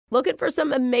Looking for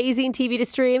some amazing TV to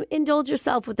stream? Indulge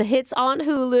yourself with the hits on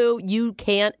Hulu you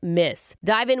can't miss.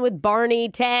 Dive in with Barney,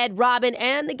 Ted, Robin,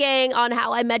 and the gang on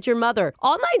How I Met Your Mother.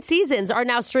 All 9 seasons are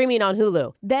now streaming on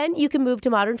Hulu. Then you can move to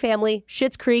Modern Family,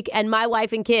 Schitt's Creek, and My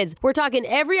Wife and Kids. We're talking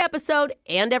every episode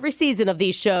and every season of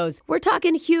these shows. We're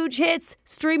talking huge hits,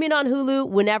 streaming on Hulu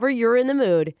whenever you're in the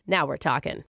mood. Now we're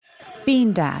talking.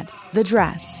 Bean Dad, The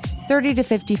Dress, 30 to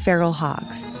 50 Feral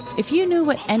Hogs. If you knew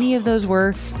what any of those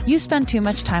were, you spend too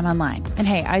much time online. And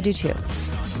hey, I do too.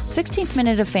 16th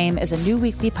Minute of Fame is a new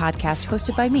weekly podcast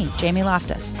hosted by me, Jamie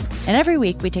Loftus. And every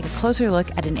week we take a closer look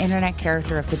at an internet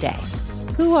character of the day.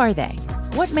 Who are they?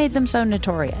 What made them so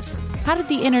notorious? How did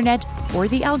the internet or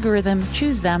the algorithm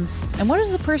choose them? And what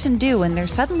does a person do when they're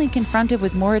suddenly confronted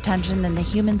with more attention than the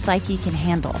human psyche can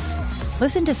handle?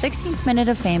 Listen to 16th Minute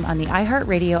of Fame on the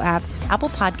iHeartRadio app, Apple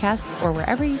Podcasts, or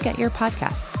wherever you get your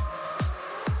podcasts.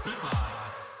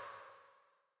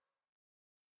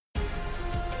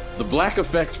 The Black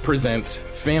Effect presents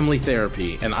Family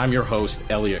Therapy, and I'm your host,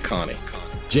 Elliot Connie.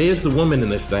 Jay is the woman in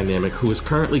this dynamic who is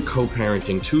currently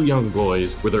co-parenting 2 young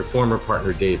boys with her former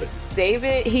partner, David.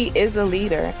 David, he is a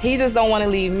leader. He just don't want to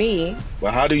leave me.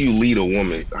 Well, how do you lead a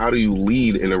woman? How do you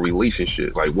lead in a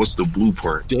relationship? Like, what's the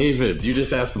blueprint? David, you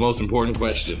just asked the most important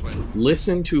question.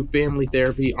 Listen to Family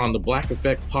Therapy on the Black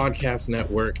Effect Podcast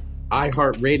Network,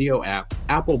 iHeartRadio app,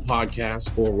 Apple Podcasts,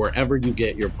 or wherever you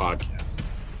get your podcasts.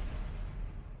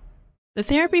 The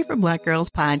Therapy for Black Girls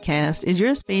podcast is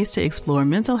your space to explore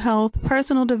mental health,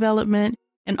 personal development,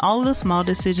 and all of the small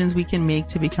decisions we can make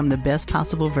to become the best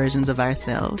possible versions of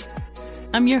ourselves.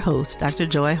 I'm your host, Dr.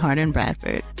 Joy Harden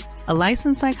Bradford, a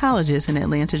licensed psychologist in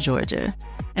Atlanta, Georgia,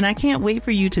 and I can't wait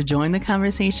for you to join the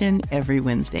conversation every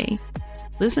Wednesday.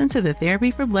 Listen to the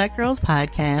Therapy for Black Girls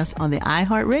podcast on the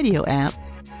iHeartRadio app,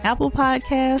 Apple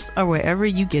Podcasts, or wherever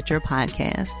you get your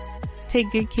podcasts.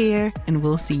 Take good care, and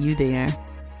we'll see you there.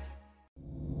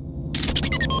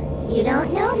 You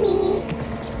don't know me.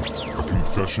 A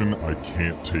confession I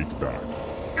can't take back.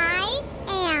 I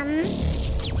am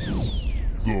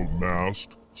The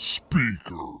Masked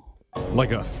Speaker.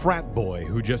 Like a frat boy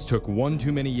who just took one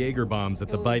too many Jaeger bombs at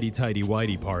the Bitey Tighty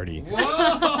Whitey party.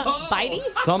 Bitey?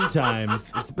 Sometimes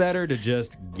it's better to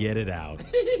just get it out.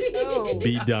 Oh.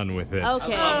 Be done with it.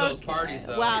 Okay. I love those parties,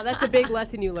 though. Wow, that's a big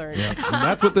lesson you learned. Yeah. And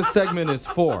that's what this segment is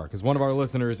for, because one of our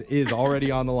listeners is already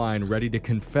on the line, ready to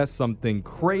confess something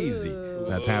crazy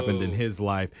that's happened in his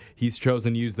life. He's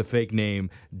chosen to use the fake name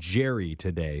Jerry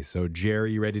today. So,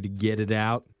 Jerry, you ready to get it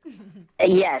out?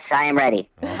 Yes, I am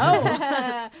ready. Oh.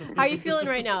 How are you feeling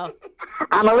right now?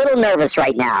 I'm a little nervous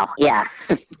right now, yeah.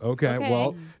 Okay,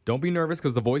 well, don't be nervous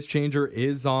because the voice changer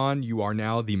is on. You are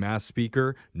now the masked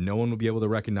speaker. No one will be able to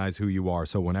recognize who you are.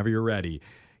 So whenever you're ready,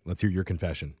 let's hear your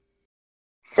confession.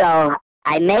 So,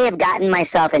 I may have gotten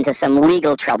myself into some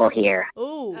legal trouble here.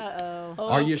 Ooh. Uh-oh. Okay.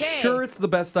 Are you sure it's the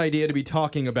best idea to be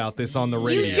talking about this on the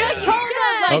radio? You just told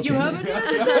us, like, you haven't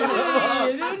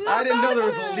I didn't know there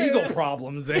was legal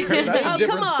problems there. That's a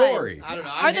different story. I don't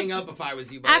know. I'd hang up if I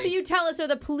was you, buddy. After you tell us, are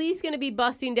the police going to be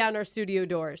busting down our studio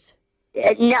doors?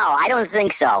 No, I don't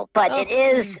think so. But it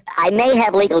is, I may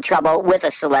have legal trouble with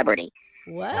a celebrity.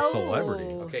 What? A celebrity?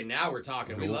 Okay, now we're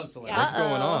talking. We love celebrities. What's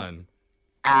going on?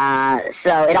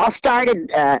 So it all started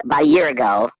about a year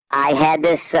ago. I had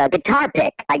this guitar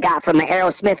pick I got from an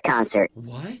Aerosmith concert.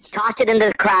 What? Tossed it into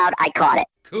the crowd. I caught it.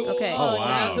 Cool. Okay. Oh,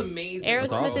 wow. That's amazing.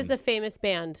 Aerosmith is a famous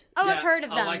band. Oh, Yeah, I've heard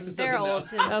of them. Alexis They're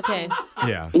doesn't old. know. Okay.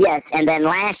 Yeah. Yes, and then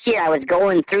last year I was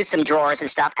going through some drawers and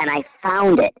stuff, and I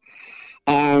found it.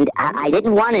 And I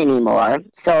didn't want it anymore,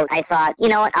 so I thought, you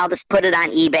know what, I'll just put it on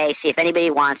eBay, see if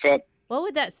anybody wants it. What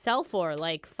would that sell for?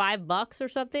 Like $5 or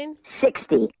something?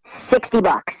 $60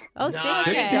 bucks. Oh, Nice.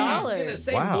 $60. I was gonna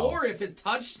say Wow. more if it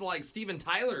touched like Steven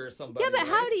Tyler or somebody. Yeah, but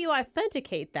how right? do you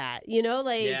authenticate that? You know,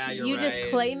 like Yeah, you're you just right.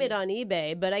 claim it on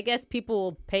eBay, but I guess people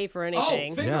will pay for Oh,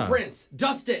 anything. fingerprints.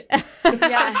 Dust it. Yeah.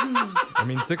 I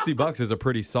mean, $60 is a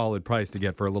pretty solid price to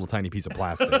get for a little tiny piece of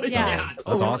plastic. So Yeah.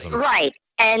 that's awesome. Right,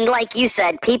 and like you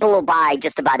said, people will buy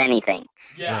just about anything.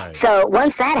 Yeah. Right. So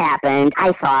once that happened,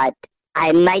 I thought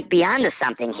I might be onto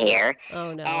something here.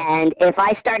 Oh, no. And if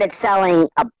I started selling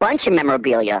a bunch of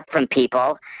memorabilia from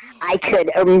people, I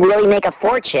could really make a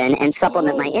fortune and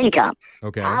supplement my income.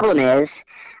 Okay. Problem is,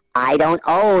 I don't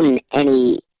own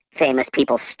any famous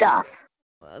people's stuff.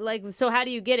 Like, so how do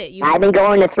you get it? I've been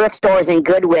going to thrift stores and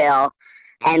Goodwill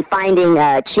and finding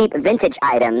cheap vintage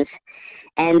items.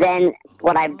 And then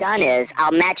what I've done is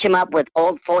I'll match them up with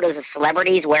old photos of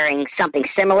celebrities wearing something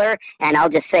similar, and I'll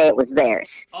just say it was theirs.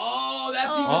 Oh,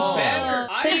 that's even better.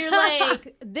 So you're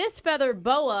like, this feather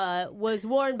boa was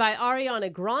worn by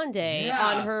Ariana Grande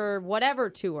on her whatever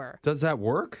tour. Does that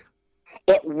work?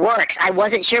 it works. I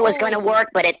wasn't sure it was going to work,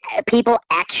 but people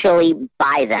actually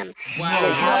buy them. Wow. And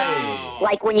it helps.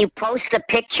 Like when you post the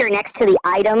picture next to the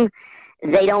item,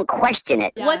 they don't question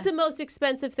it. Yeah. What's the most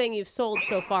expensive thing you've sold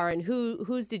so far, and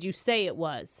whose did you say it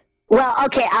was? Well,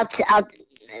 okay,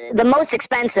 the most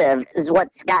expensive is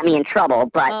what's got me in trouble,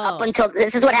 but up until,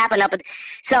 this is what happened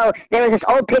so there was this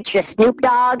old picture of Snoop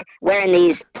Dogg wearing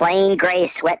these plain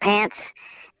gray sweatpants,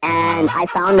 and I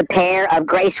found a pair of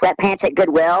gray sweatpants at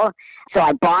Goodwill, so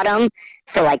I bought them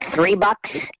for like $3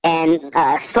 and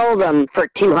sold them for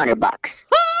 $200.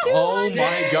 Oh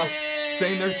my God.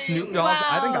 Saying they're Snoop Dogg's. Wow.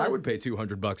 I think I would pay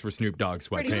 $200 for Snoop Dogg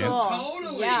sweatpants. Cool.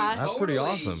 Totally. Yeah. That's pretty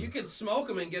awesome. You could smoke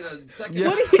them and get a second. Yeah.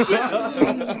 What are you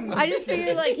doing? I just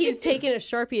figured like he's taking a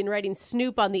Sharpie and writing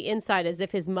Snoop on the inside as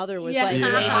if his mother was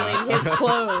labeling his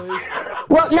clothes.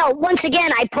 Well, no, once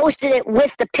again, I posted it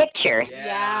with the pictures.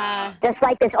 Yeah. Just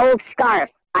like this old scarf.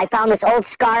 I found this old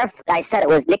scarf. I said it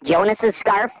was Nick Jonas's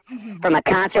scarf from a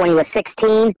concert when he was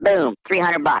 16. Boom,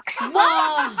 $300.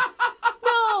 Whoa.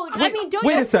 No, I mean, don't you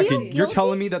wait a second. feel You're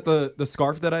telling me that the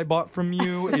scarf that I bought from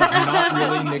you is not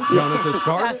really Nick Jonas's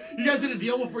scarf? You guys did a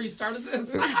deal before you started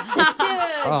this? Dude,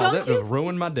 that just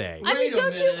ruined my day. I mean,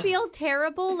 don't you feel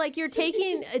terrible? Like you're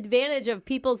taking advantage of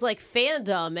people's like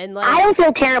fandom and like. I don't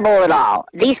feel terrible at all.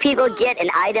 These people get an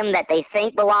item that they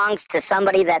think belongs to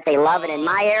somebody that they love and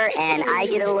admire, and I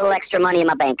get a little extra money in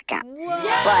my bank account.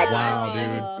 But wow,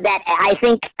 dude. That I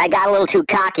think I got a little too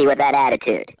cocky with that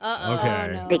attitude.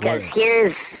 Okay. No. Because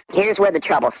here's where the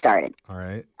trouble started. All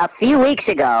right. A few weeks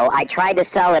ago, I tried to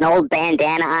sell an old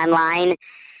bandana online,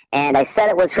 and I said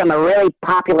it was from a really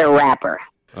popular rapper.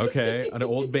 Okay, an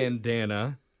old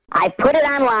bandana. I put it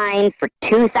online for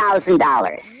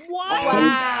 $2,000.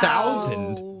 Wow.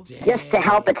 2,000? Just to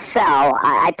help it sell,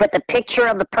 I put the picture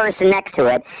of the person next to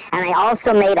it, and I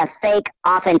also made a fake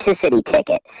authenticity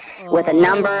ticket with a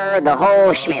number, the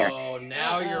whole schmear. Oh,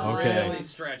 now you're really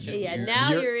stretching. Yeah,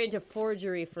 now you're into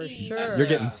forgery for sure. You're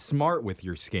getting smart with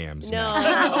your scams.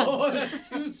 No, that's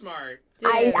too smart.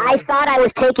 I thought I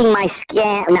was taking my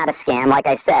scam, not a scam, like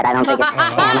I said. I don't think it's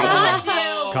a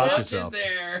scam. Caught yourself.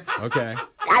 There. Okay.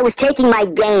 I was taking my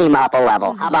game up a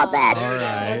level. How about that? All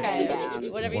right. Okay.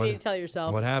 Whatever you need to tell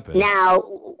yourself. What happened? Now,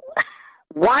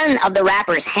 one of the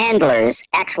rapper's handlers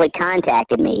actually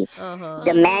contacted me,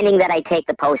 demanding that I take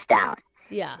the post down.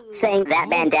 Yeah. Saying that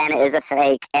bandana is a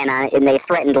fake, and they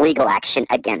threatened legal action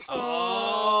against me.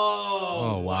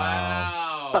 Oh,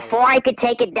 wow. Before I could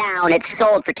take it down, it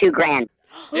sold for $2,000.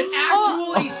 It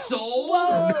actually sold?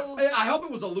 Whoa. I hope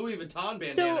it was a Louis Vuitton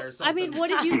bandana or something. I mean, what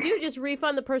did you do? Just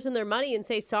refund the person their money and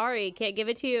say, sorry, can't give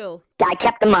it to you? I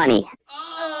kept the money.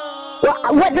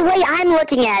 Well, the way I'm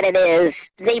looking at it is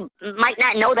they might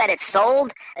not know that it's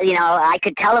sold. You know, I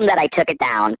could tell them that I took it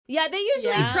down. Yeah, they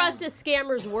usually trust a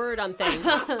scammer's word on things.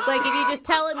 Like, if you just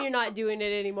tell them you're not doing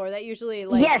it anymore, that usually,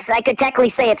 like... Yes, I could technically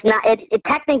say it's not... It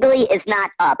technically is not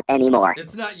up anymore.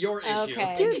 It's not your issue.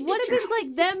 Okay. Dude, what if it's,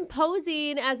 like, them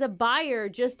posing as a buyer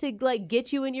just to, like,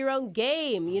 get you in your own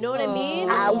game? You know what I mean?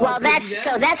 Well,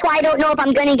 that's why I don't know if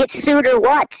I'm going to get sued or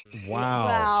what.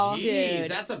 Wow. Jeez,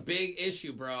 that's a big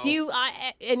issue, bro.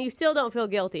 And you still don't feel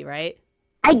guilty, right?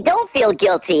 I don't feel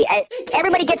guilty.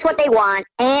 Everybody gets what they want.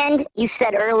 And you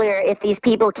said earlier, if these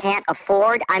people can't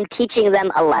afford, I'm teaching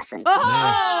them a lesson.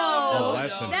 Oh! A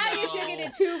lesson. Now you're taking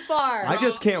it too far. I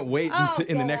just can't wait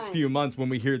in the next few months when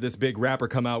we hear this big rapper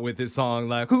come out with his song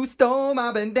like, "Who stole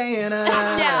my bandana?"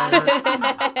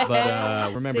 Yeah.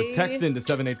 But remember, text into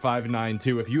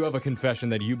 78592 if you have a confession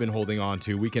that you've been holding on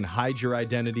to. We can hide your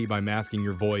identity by masking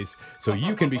your voice so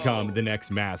you can become the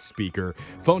next mass speaker.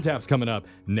 Phone tap's coming up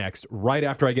next, right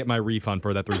after I get my refund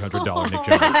for that $300 Nick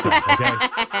Jonas stuff,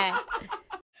 okay?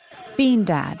 Bean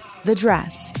Dad, The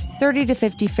Dress, 30 to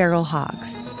 50 Feral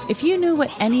Hogs. If you knew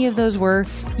what any of those were,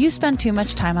 you spend too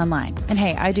much time online. And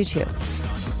hey, I do too.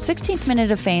 16th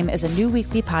Minute of Fame is a new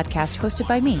weekly podcast hosted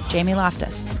by me, Jamie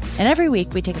Loftus. And every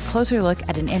week we take a closer look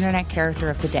at an internet character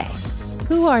of the day.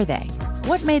 Who are they?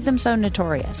 What made them so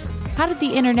notorious? How did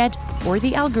the internet or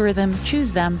the algorithm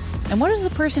choose them? And what does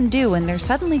a person do when they're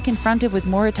suddenly confronted with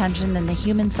more attention than the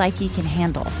human psyche can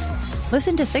handle?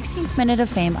 Listen to 16th Minute of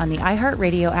Fame on the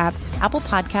iHeartRadio app, Apple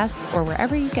Podcasts, or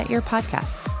wherever you get your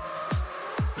podcasts.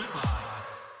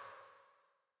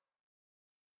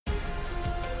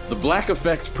 The Black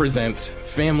Effect presents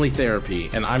Family Therapy,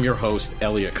 and I'm your host,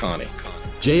 Elliot Connie.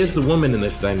 Jay is the woman in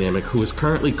this dynamic who is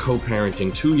currently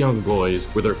co-parenting 2 young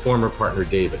boys with her former partner,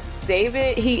 David.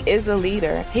 David, he is a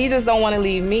leader. He just don't want to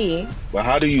leave me. But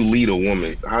how do you lead a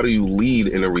woman? How do you lead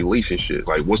in a relationship?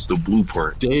 Like, what's the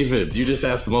blueprint? David, you just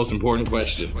asked the most important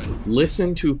question.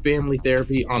 Listen to Family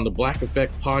Therapy on the Black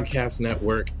Effect Podcast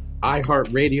Network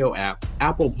iHeartRadio app,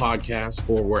 Apple Podcasts,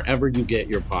 or wherever you get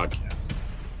your podcasts.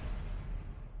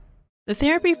 The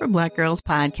Therapy for Black Girls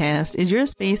podcast is your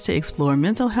space to explore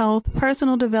mental health,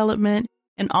 personal development,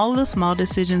 and all of the small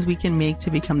decisions we can make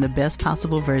to become the best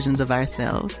possible versions of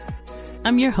ourselves.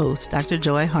 I'm your host, Dr.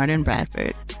 Joy Harden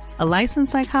Bradford, a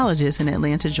licensed psychologist in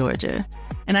Atlanta, Georgia,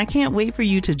 and I can't wait for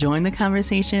you to join the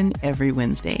conversation every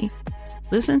Wednesday.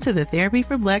 Listen to the Therapy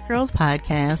for Black Girls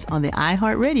podcast on the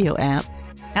iHeartRadio app,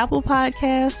 Apple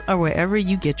Podcasts, or wherever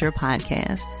you get your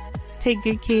podcasts. Take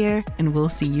good care, and we'll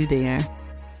see you there.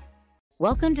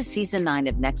 Welcome to Season 9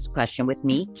 of Next Question with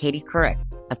me, Katie Couric.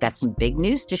 I've got some big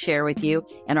news to share with you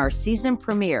in our season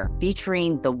premiere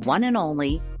featuring the one and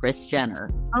only Kris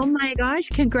Jenner. Oh my gosh,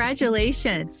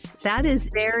 congratulations. That is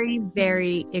very,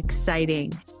 very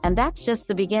exciting. And that's just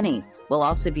the beginning. We'll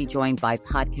also be joined by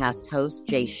podcast host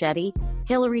Jay Shetty,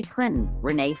 Hillary Clinton,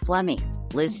 Renee Fleming,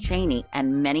 Liz Cheney,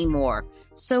 and many more.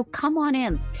 So come on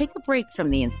in, take a break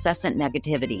from the incessant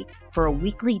negativity for a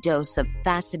weekly dose of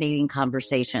fascinating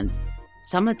conversations.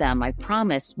 Some of them, I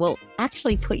promise, will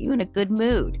actually put you in a good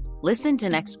mood. Listen to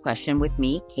Next Question with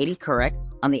me, Katie Couric,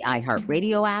 on the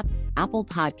iHeartRadio app, Apple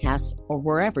Podcasts, or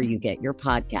wherever you get your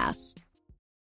podcasts.